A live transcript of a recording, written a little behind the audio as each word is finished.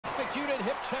Executed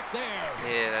hip check there.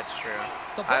 Yeah, that's true.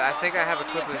 I think I have a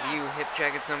clip of you hip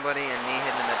checking somebody and me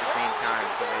hitting them at the same time,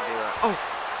 so they do it. Oh!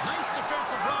 Nice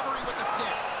defensive robbery with the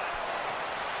stick.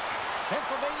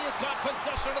 Pennsylvania's got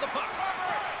possession of the puck.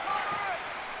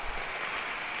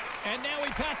 And now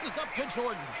he passes up to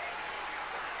Jordan.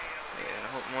 Yeah,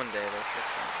 I hope one day they'll fix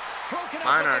them.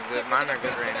 Mine are good. Mine are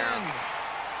good right now.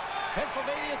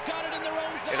 Pennsylvania's got it in their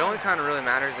own zone. It only kind of really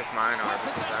matters if mine are.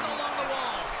 Possession along the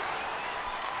wall.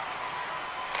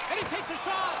 And he takes a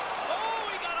shot.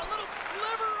 Oh, he got a little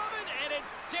sliver of it, and it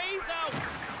stays out.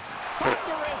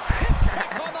 Thunderous hip check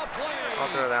on the play. I'll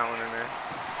throw that one in there.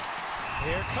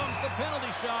 Here comes the penalty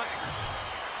shot.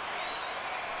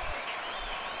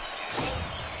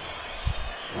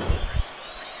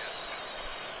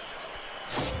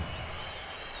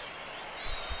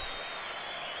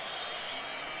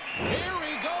 Here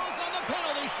he goes on the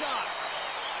penalty shot.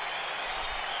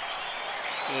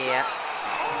 Yeah.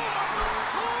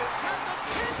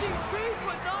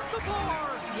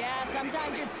 Yeah,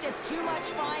 sometimes it's just too much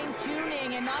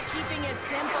fine-tuning and not keeping it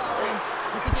simple. And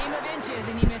it's a game of inches,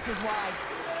 and he misses wide.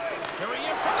 Here he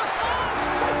is from the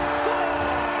side.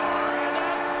 Score! And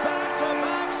that's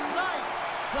back-to-back snipes.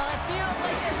 Well, it feels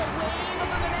like there's a wave of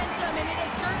momentum, and it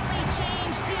has certainly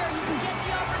changed here. You can get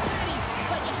the opportunity,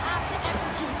 but you have to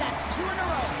execute. That's 2 in a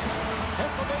row.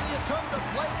 Pennsylvania's come to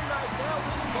play tonight, now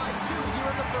leading by 2 here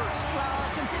in the first. Well, a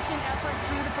consistent effort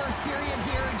through the first period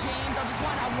here, James. I'll just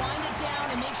want to wind it down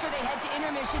and make sure they head to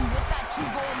intermission with that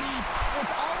 2-goal lead.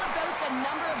 It's all about the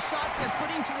number of shots they're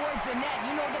putting towards the net.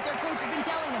 You know that their coach has been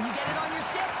telling them, you get it on your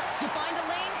stick, you find a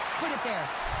lane, put it there.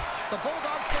 The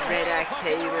Bulldogs get a Red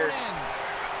Octaver.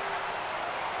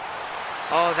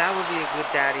 Oh, that would be a good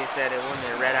daddy said it, wouldn't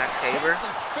it? Red Octaver. Takes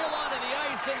a spill onto the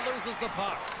ice and loses the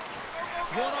puck.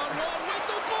 One-on-one with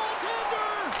the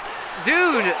goaltender.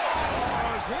 Dude!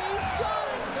 He's got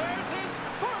it. There's his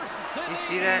first. You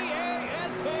see that?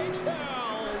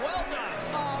 Well done.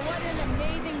 Oh, what an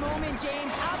amazing moment,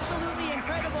 James. Absolutely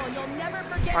incredible. You'll never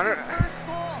forget your first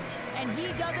goal. And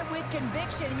he does it with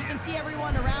conviction. You can see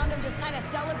everyone around him just kind of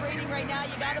celebrating right now.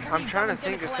 You got to believe I'm trying to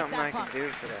someone's think of something I puck. can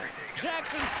do for that.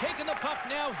 Jackson's taking the puck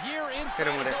now here inside Hit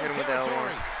him with his it. Hit own him with the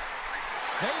territory.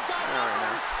 They've got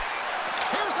numbers.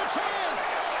 Here's a chance.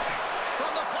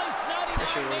 From the place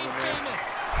 99, Nate James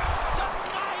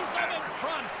denies them in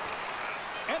front.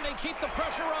 And they keep the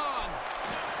pressure on.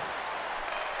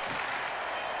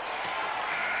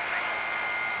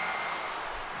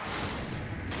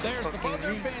 There's the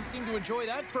buzzer. Fans seem to enjoy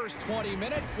that first 20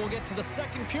 minutes. We'll get to the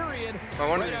second period. I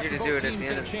wanted you to do it at the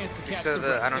end of so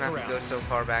that I don't have to go so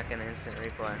far back in the instant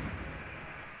replay.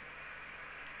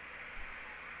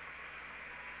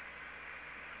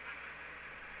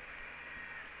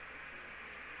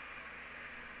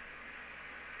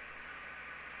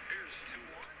 Here's 2-1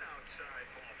 outside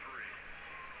ball 3.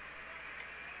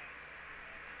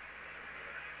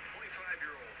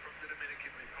 25-year-old from the Dominican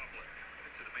Republic.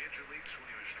 Into the major leagues when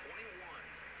he was 21.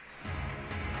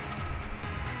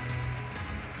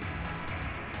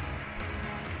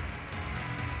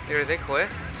 Here, they quit.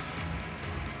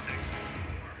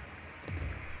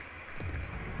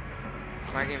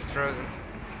 My game's frozen.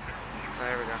 Oh,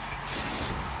 there we go.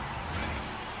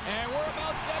 And we're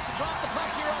about set to drop the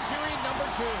puck here on period number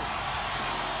 2.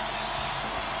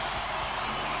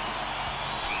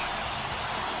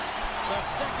 The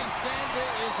second stanza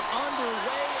is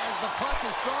underway as the puck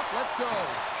is dropped. Let's go.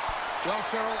 Well,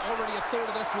 Cheryl, already a third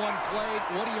of this one played.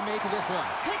 What do you make of this one?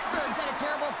 Pittsburgh's had a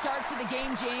terrible start to the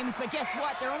game, James, but guess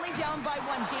what? They're only down by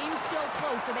 1. Game's still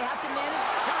close, so they have to manage.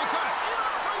 Here he comes, in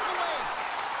on a breakaway.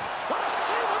 What a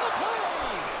save on the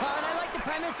play! And I like the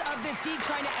premise of this D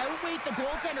trying to outweight the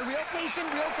goaltender. Real patient,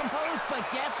 real composed, but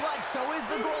guess what? So is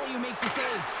the goalie who makes the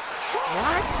save.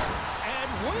 What?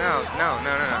 No.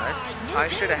 I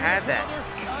should have had that.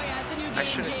 Oh, yeah, it's a new game, I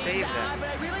should have saved that. But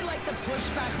I really like the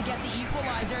pushback to get the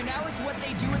equalizer. Now it's what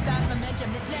they do with that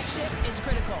momentum. This next shift is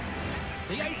critical.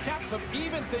 The Ice Caps have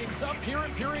evened things up here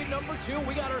in period number 2.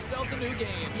 We got ourselves a new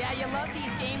game. Yeah, you love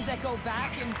these games that go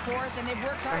back and forth, and they've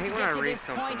worked hard to get to this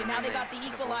point, and now they got the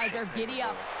equalizer. Giddy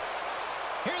up.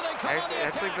 Here they come on the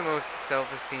attack. That's like the most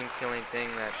self-esteem killing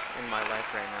thing that in my life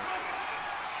right now.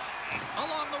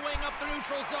 Along the wing up the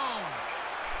neutral zone.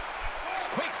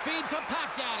 Quick feed to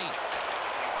Pack Daddy.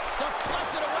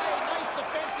 Deflected away. Nice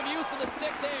defensive use of the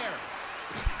stick there.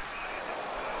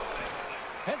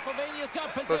 Pennsylvania's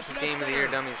got possession. Closest game of the year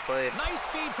dummies played. Nice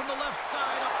feed from the left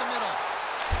side up the middle.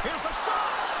 Here's a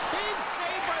shot. Big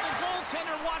save by the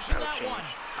goaltender watching that one.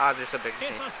 Ah, there's a big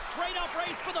change. It's a straight up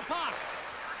race for the puck.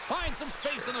 Finds some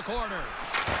space in the corner.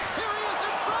 Here he is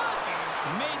in front.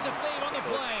 Made the save on the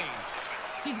play.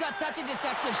 He's got such a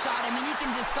deceptive shot. I mean, he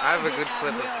can disguise I have a it good at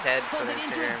clip will. of Ted Pulls put it on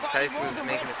into his Instagram. body, Tyson rolls was and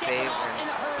making whips, a gets it save, off and in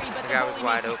a hurry, but the the guy was goalie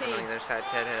wide makes the open on save. either side.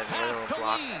 Ted had a Pass little to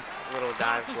block, Lee. little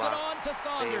dive Tosses block it on to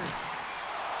Saunders.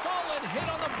 save. Solid hit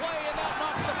on the play, and that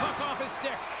knocks the puck off his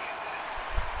stick.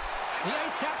 The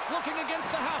Ice Caps looking against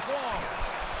the half wall.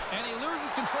 And he loses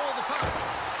control of the puck.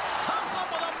 Comes up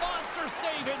with a monster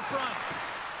save in front.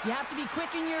 You have to be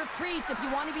quick in your crease if you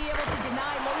want to be able to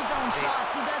deny low zone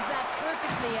shots. He does that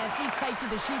perfectly as he's tight to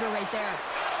the shooter right there.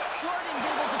 Jordan's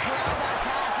able to corral that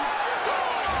pass. He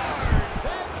Scores!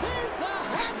 And there's the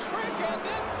hat trick, and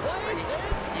this place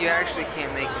is You actually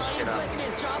can't make this shit he's up. licking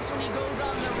his chops when he goes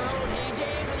on the road. Hey,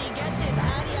 James, when he gets his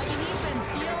hattie, I mean, he's been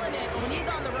feeling it. When he's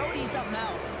on the road, he's something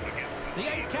else. The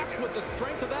Ice Caps, with the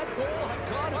strength of that goal, have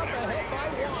gone up ahead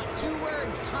by 1. 2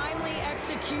 words, timely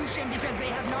execution, because they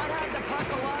have not had the puck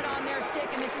a lot on their stick,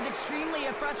 and this is extremely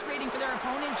frustrating for their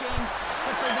opponent, James.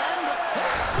 But for them, this...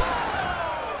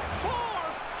 Score!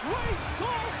 4 straight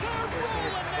goals, they're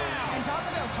rolling now! And talk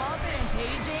about confidence,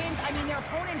 hey, James? I mean, their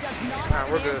opponent does not have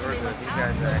we're an good, answer. we're They good. look These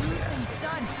guys are actually absolutely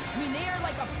stunned. I mean, they are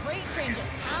like a freight train just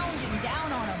pounding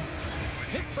down on them.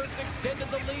 Pittsburgh's extended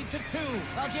the lead to 2.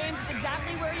 Well, James, it's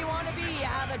exactly where you want to be.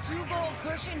 You have a 2-goal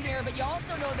cushion here, but you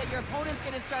also know that your opponent's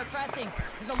going to start pressing.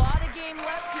 There's a lot of game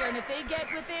left here, and if they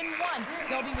get within 1,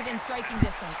 they'll be within striking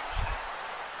distance.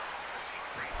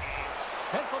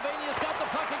 Pennsylvania's got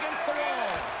the puck against the wall.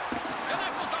 And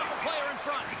that goes off a player in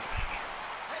front.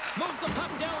 Moves the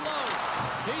puck down low.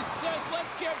 He says,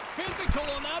 let's get physical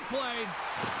on that play.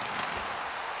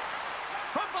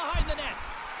 From behind the net.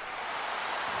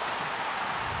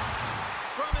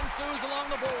 Scrum ensues along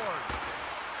the boards.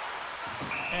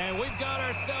 And we've got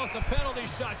ourselves a penalty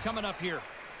shot coming up here.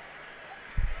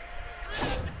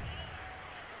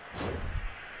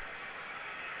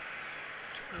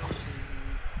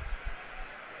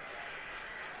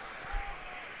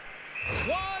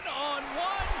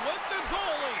 One-on-one with the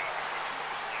goalie.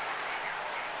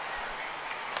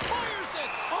 Fires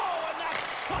it. Oh, and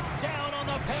that's shut down on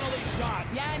the penalty shot.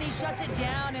 Yeah, and he shuts it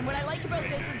down. And what I like about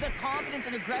this is the confidence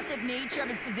and aggressive nature of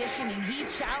his positioning. He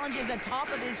challenges the top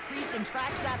of his crease and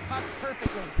tracks that puck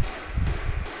perfectly.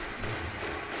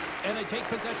 And they take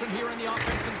possession here in the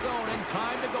offensive zone, and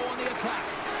time to go on the attack.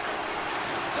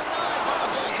 Denied by the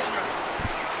goaltender.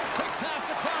 Quick pass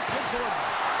across to Jordan.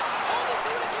 Oh, they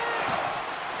do it again.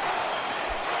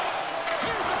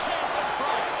 Here's a chance up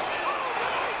front. Oh,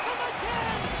 denies him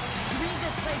again. He reads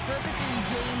this play perfectly,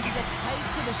 James. He gets tight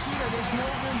to the shooter. There's no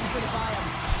room to put it by him.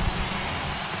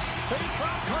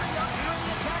 Face-off coming up here in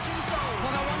the attacking zone.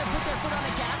 Well, they want to put their foot on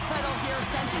the gas pedal here,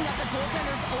 sensing that the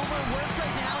goaltender's overworked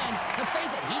right now, and let's face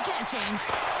it, he can't change.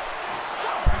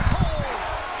 Stops it cold.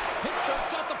 Pittsburgh's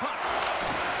got the puck.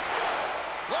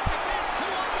 Look at this,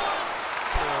 2-on-1.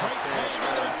 Great play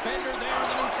by the defender there in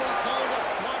the neutral zone to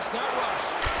squash that rush.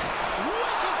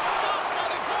 Wicked stop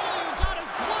by the goalie who got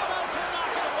his glove out to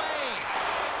knock it away.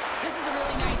 This is a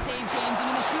really nice save, James. I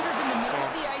mean, the shooter's in the middle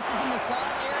of the ice, is in the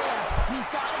slot area, and he's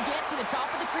got to get to the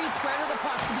top of the crease, square to the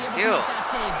puck to be able to make that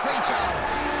save. Great job.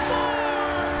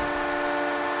 Scores!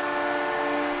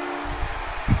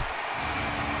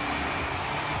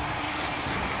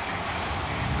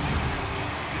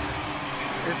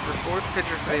 This is the 4th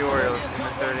pitcher for the Orioles in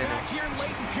the 3rd inning. Back here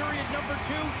late in period number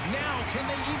 2. Now, can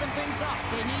they even things up?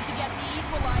 They need to get the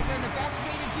equalizer, and the best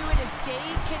way to do it is stay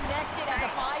connected as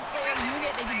a 5-player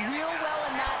unit. They did real well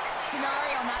in that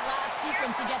scenario, in that last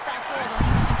sequence to get that goal. They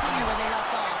need to continue where they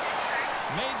left off.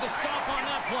 Made the stop on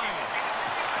that play.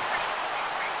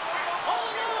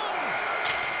 All alone!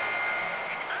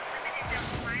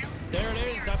 There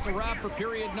it is. That's a wrap for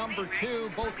period number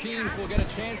 2. Both teams will get a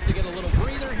chance to get a little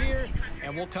breather here,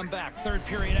 and we'll come back. 3rd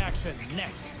period action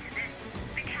next.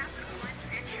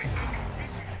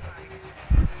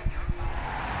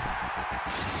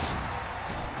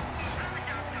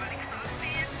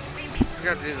 You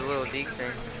got to do the little deke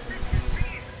thing.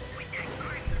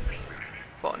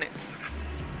 Button it.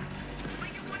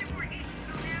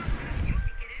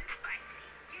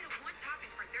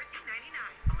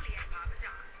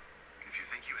 If you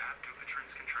think you have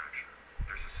Dupuytren's contraction,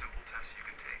 there's a simple test you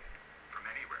can take from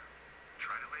anywhere.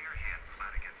 Try to lay your hand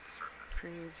flat against the surface.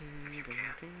 If you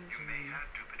can't, you may have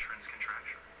Dupuytren's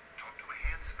contraction. Talk to a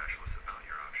hand specialist about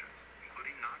your options,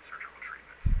 including non-surgical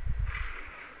treatments.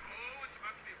 Oh, it's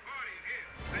about to be a party in here.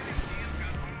 Medic Ian's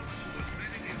got all the sports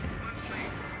betting in one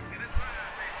place. It is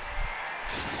live, man.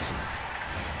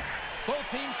 Both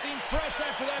teams seem fresh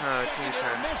after that second geez,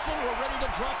 intermission. We're ready to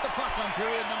drop the puck on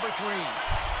period number 3.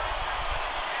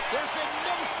 There's been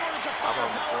no shortage of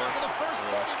firepower after the first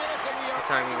 30 minutes, and we are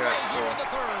underway here in the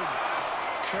 3rd.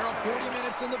 Cheryl, 40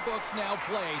 minutes in the books now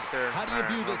played. Sir, how do you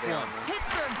view this one?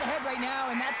 Pittsburgh's ahead right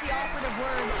now, and that's the operative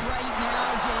word right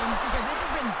now, James, because this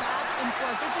has been back and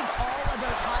forth. This is all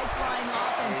about high-flying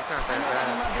offense. He's not I that know that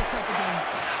bad. you love this type of game.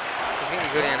 He's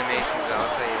getting good animations, though,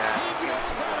 I'll tell you that. Team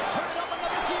knows how to turn up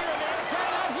another gear, and they're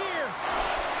trying out here.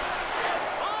 And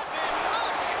odd-man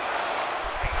rush.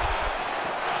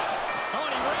 Oh,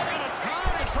 and he ran out of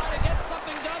time to try to get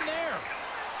something done there.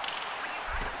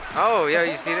 Oh, yeah,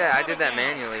 you see that? I did that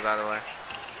manually, by the way.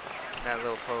 That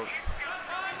little poke.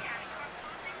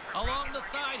 Along the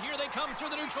side, here they come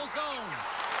through the neutral zone.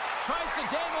 Tries to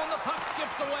dangle, and the puck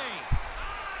skips away.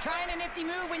 Trying a nifty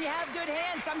move when you have good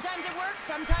hands. Sometimes it works,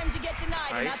 sometimes you get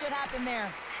denied, and that's what happened there.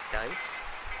 Dice.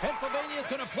 Pennsylvania's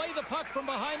going to play the puck from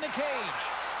behind the cage.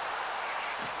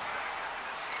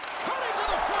 Cutting to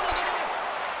the front of the net.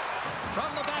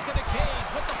 From the back of the cage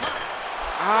with the puck.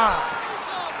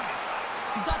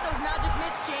 He's got those magic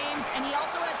mitts, James, and he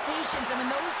also has patience. And when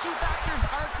those two factors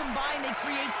are combined, they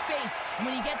create space. And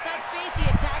when he gets that space, he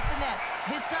attacks the net.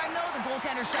 This time, though, the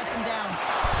goaltender shuts him down.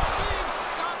 Big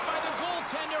stop by the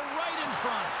goaltender right in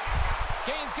front.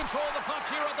 Gains control of the puck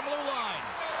here at the blue line.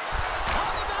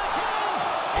 On the backhand.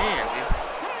 Man, dude.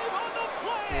 Save on the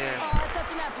play. Yeah. Oh, that's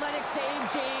such an athletic save,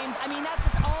 James. I mean, that's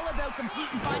just all about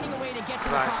completing, finding a way to get to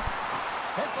the puck.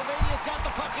 Pennsylvania's got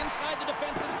the puck inside the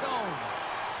defensive zone.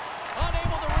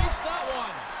 Unable to reach that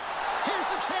one.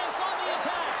 Here's a chance on the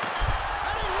attack.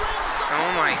 And he rings the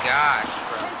Oh my gosh,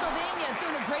 bro. Pennsylvania is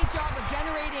doing a great job of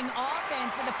generating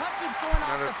offense, but the puck keeps going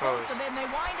off the post, so then they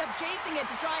wind up chasing it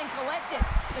to try and collect it.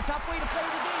 It's a tough way to play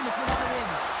the game if you want to win.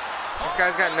 This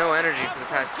guy's got no energy for the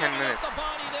past 10 minutes. The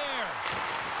body there.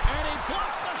 And he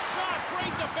blocks the shot.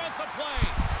 Great defensive play.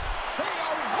 They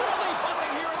are really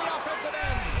buzzing here in the offensive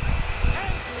end.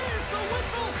 And here's the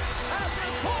whistle as the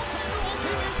goaltender will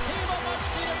give his team a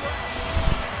much-needed rest.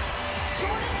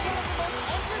 Jordan's one of the most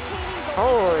entertaining goalies.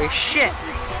 Holy shit.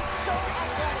 He's just so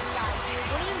athletic, guys.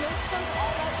 When he makes those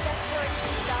all-out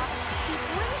desperation stops, he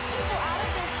brings people out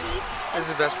of their seats. This is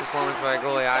the best performance by a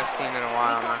goalie I've seen in a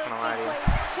while, I'm not going to lie to you.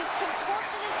 His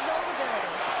contortionist zone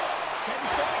ability. Getting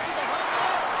fancy behind the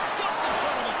net. Gets in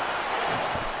front of it.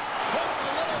 Puts a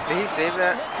little Did he save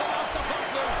that? hit to knock the puck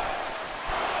loose.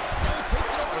 Now he takes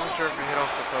it over I wasn't sure if he hit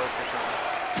off the post or something.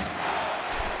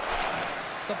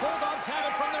 The Bulldogs have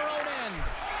it from their own end.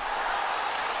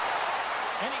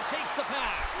 And he takes the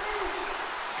pass.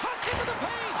 Cuts into the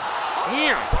paint.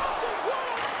 Damn. Stopped it.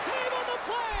 What a save on the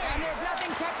play. And there's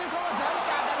nothing technical about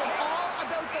that. That is all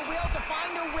about the will to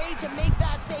find a way to make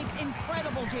that save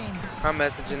incredible, James. I'm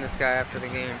messaging this guy after the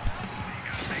game.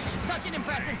 Such an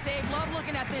impressive save. Love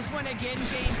looking at this one again,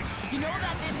 James. You know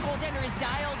that this goaltender is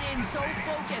dialed in, so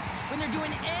focused when they're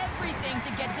doing everything to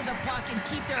get to the puck and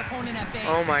keep their opponent at bay.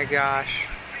 Oh my gosh.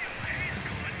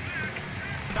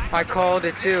 I called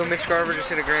it too. Mitch Garver just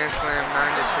hit a grand slam,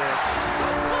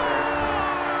 9-6.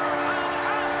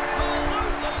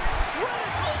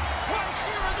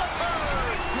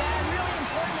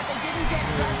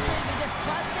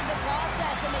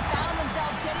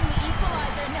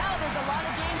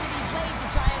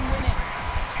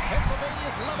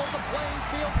 Pennsylvania's leveled the playing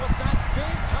field with that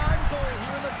big-time goal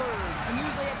here in the third. And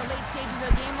usually at the late stages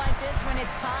of a game like this, when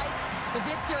it's tied, the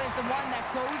victor is the one that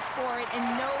goes for it and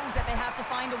knows that they have to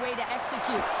find a way to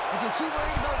execute. If you're too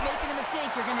worried about making a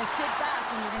mistake, you're going to sit back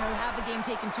and you're going to have the game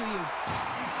taken to you.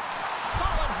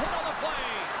 Solid hit on the play.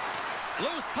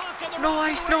 Loose puck in the No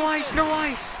ice, no ice, no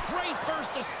ice. Great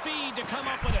burst of speed to come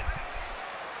up with it.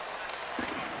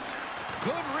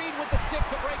 Good read with the stick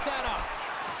to break that up.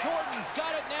 Jordan's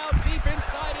got it now deep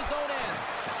inside his own end.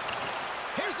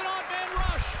 Here's an odd-man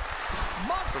rush.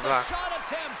 Muffs the shot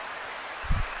attempt.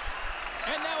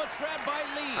 And now it's grabbed by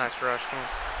Lee. Nice rush, come on.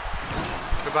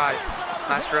 Goodbye.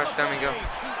 Nice rush, dummy, go.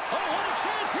 Oh, what a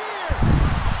chance here.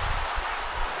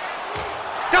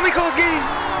 Dummy calls game!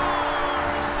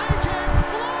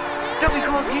 Dummy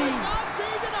calls game!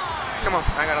 Come on,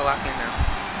 I gotta lock in now.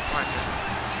 Come on.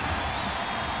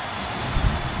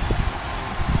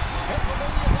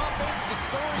 Pennsylvania's offense, the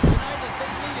story tonight as they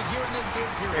lead it here in this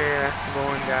third period. Yeah,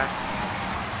 going guy.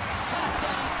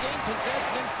 Danny's gained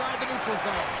possession inside the neutral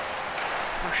zone.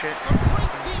 Oh shit. Some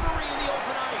great thievery in the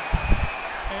open ice.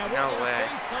 And we're No going way.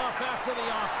 to face off after the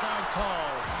offside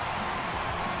call.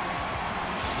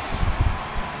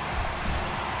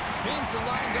 Teams are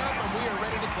lined up and we are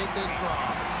ready to take this draw.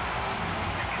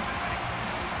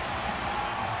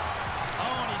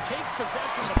 Oh, and he takes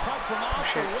possession of the puck from off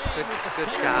the wing with the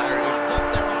center locked up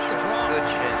there off the draw. Good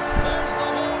shit. There's the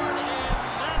horn, and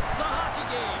that's the hockey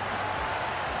game.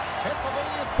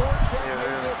 Pennsylvania's fortune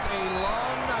made this a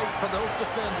long night for those those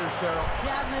defenders, Cheryl.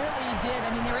 Yeah, really did. I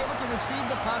mean, they were able to retrieve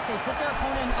the puck. They put their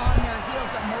opponent on their heels,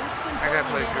 but most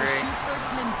importantly, they had a shoot-first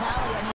mentality.